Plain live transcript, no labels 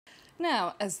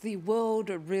Now, as the world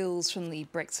reels from the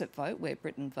Brexit vote, where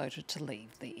Britain voted to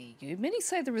leave the EU, many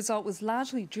say the result was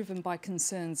largely driven by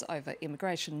concerns over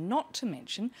immigration, not to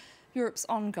mention Europe's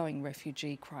ongoing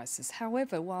refugee crisis.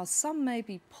 However, while some may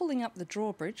be pulling up the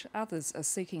drawbridge, others are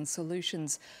seeking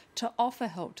solutions to offer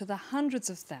help to the hundreds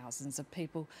of thousands of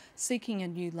people seeking a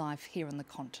new life here on the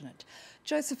continent.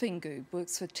 Josephine Goube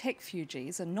works for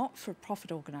Techfugees, a not-for-profit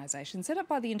organisation set up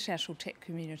by the international tech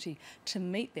community to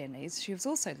meet their needs. She was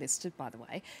also listed, by the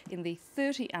way, in the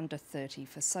 30 under 30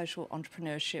 for social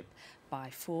entrepreneurship by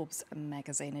Forbes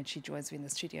magazine, and she joins me in the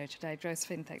studio today.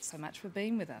 Josephine, thanks so much for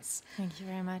being with us. Thank you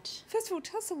very much. First of all,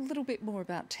 tell us a little bit more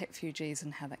about Techfugees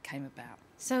and how that came about.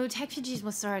 So Techfugees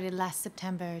was started last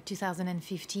September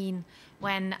 2015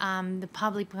 when the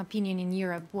public opinion in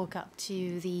Europe woke up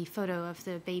to the photo of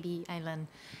the baby island.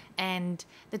 And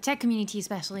the tech community,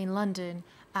 especially in London,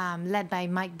 led by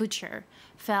Mike Butcher,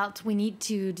 felt we need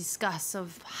to discuss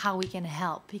of how we can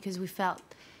help, because we felt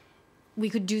we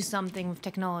could do something with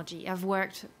technology. I've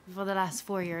worked for the last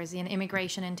 4 years in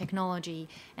immigration and technology,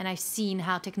 and I've seen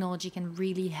how technology can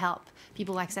really help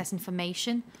people access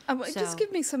information. Just give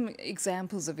me some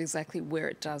examples of exactly where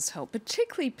it does help,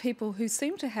 particularly people who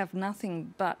seem to have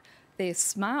nothing but their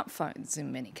smartphones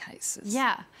in many cases.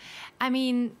 Yeah. I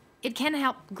mean, it can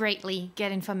help greatly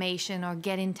get information or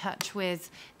get in touch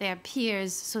with their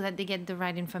peers so that they get the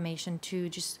right information to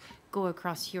just go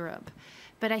across Europe.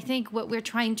 But I think what we're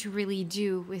trying to really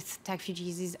do with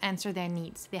Techfugees is answer their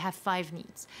needs. They have 5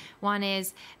 needs. One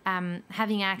is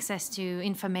having access to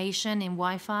information in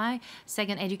Wi-Fi.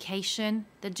 Second, education,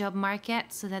 the job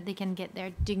market, so that they can get their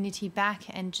dignity back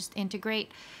and just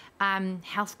integrate.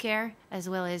 Healthcare, as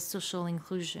well as social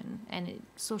inclusion. And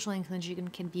social inclusion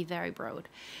can be very broad.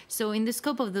 So in the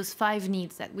scope of those 5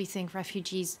 needs that we think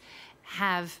refugees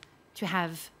have to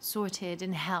have sorted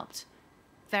and helped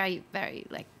very, very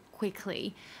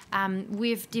quickly,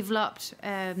 we've developed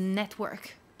a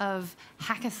network of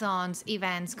hackathons,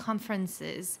 events,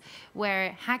 conferences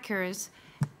where hackers,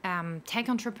 tech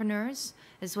entrepreneurs,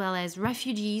 as well as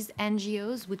refugees,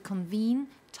 NGOs would convene,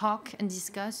 talk and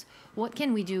discuss what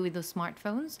can we do with those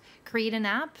smartphones, create an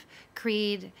app,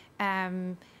 create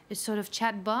a sort of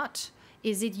chat bot.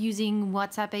 Is it using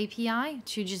WhatsApp API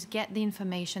to just get the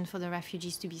information for the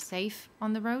refugees to be safe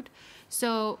on the road?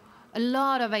 So a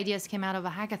lot of ideas came out of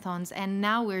the hackathons, and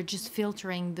now we're just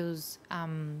filtering those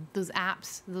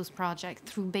apps, those projects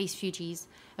through Basefugees,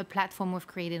 a platform we've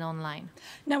created online.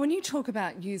 Now, when you talk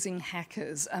about using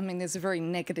hackers, I mean, there's a very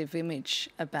negative image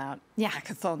about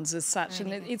hackathons as such,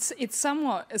 and it's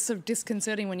somewhat sort of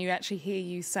disconcerting when you actually hear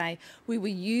you say we were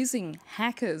using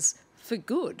hackers for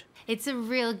good. It's a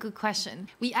real good question.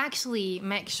 We actually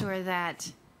make sure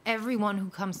that everyone who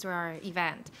comes to our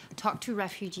event talk to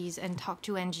refugees and talk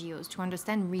to NGOs to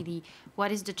understand really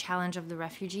what is the challenge of the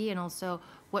refugee and also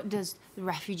what does the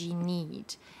refugee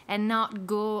need, and not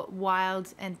go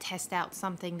wild and test out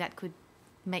something that could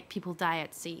make people die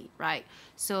at sea, right?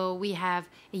 So we have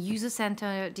a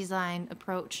user-centered design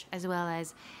approach, as well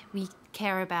as we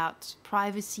care about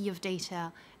privacy of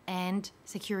data and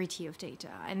security of data.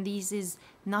 And this is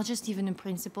not just even a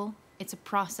principle, it's a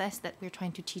process that we're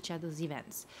trying to teach at those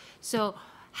events. So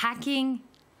hacking,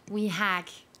 we hack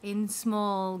in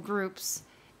small groups,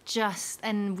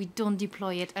 and we don't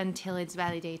deploy it until it's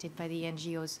validated by the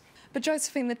NGOs. But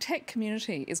Josephine, the tech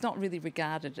community is not really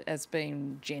regarded as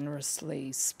being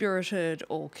generously spirited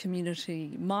or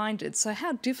community-minded. So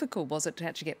how difficult was it to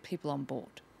actually get people on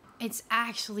board? It's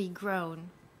actually grown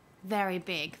very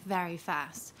big, very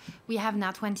fast. We have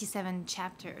now 27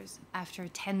 chapters after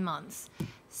 10 months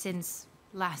since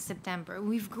last September.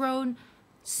 We've grown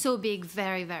so big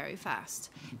very, very fast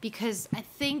because I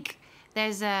think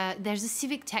there's a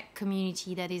civic tech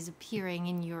community that is appearing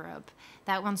in Europe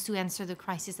that wants to answer the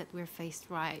crisis that we're faced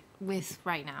with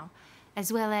right now,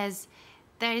 as well as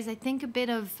there is, I think, a bit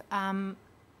of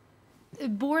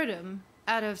boredom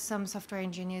out of some software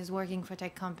engineers working for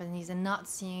tech companies and not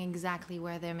seeing exactly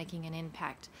where they're making an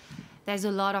impact. There's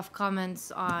a lot of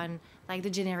comments on like the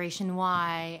Generation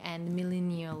Y and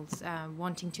millennials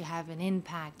wanting to have an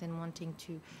impact and wanting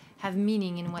to have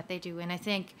meaning in what they do. And I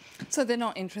think... So they're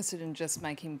not interested in just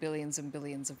making billions and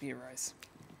billions of euros?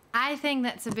 I think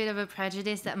that's a bit of a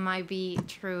prejudice that might be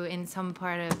true in some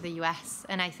part of the US.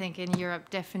 And I think in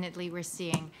Europe, definitely we're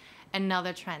seeing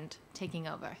another trend taking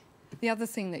over. The other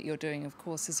thing that you're doing, of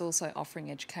course, is also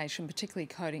offering education, particularly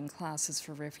coding classes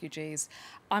for refugees.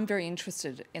 I'm very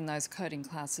interested in those coding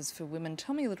classes for women.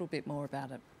 Tell me a little bit more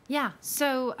about it. Yeah,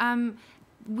 so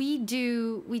we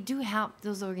do help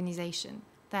those organizations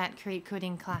that create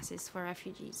coding classes for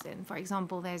refugees. And for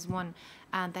example, there's one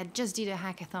that just did a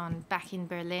hackathon back in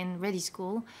Berlin, Ready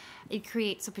School. It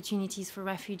creates opportunities for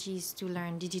refugees to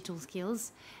learn digital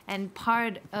skills. And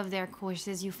part of their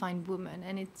courses, you find women.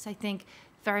 And it's, I think,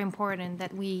 very important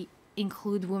that we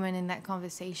include women in that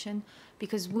conversation,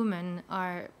 because women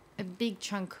are a big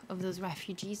chunk of those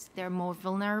refugees. They're more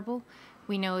vulnerable.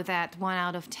 We know that 1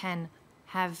 out of 10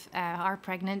 are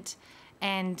pregnant,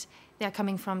 and they're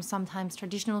coming from sometimes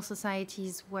traditional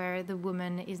societies where the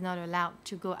woman is not allowed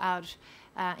to go out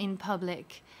in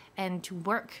public and to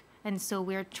work. And so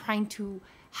we're trying to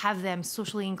have them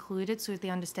socially included so they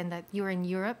understand that you're in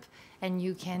Europe and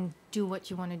you can do what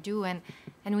you want to do. And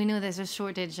we know there's a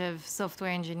shortage of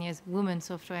software engineers, women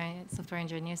software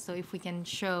engineers. So if we can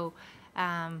show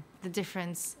the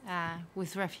difference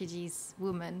with refugees,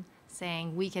 women,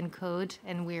 saying we can code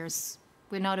and we're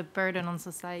not a burden on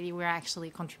society, we're actually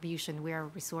a contribution, we're a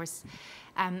resource.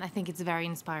 I think it's very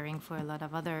inspiring for a lot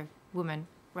of other women,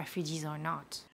 refugees or not.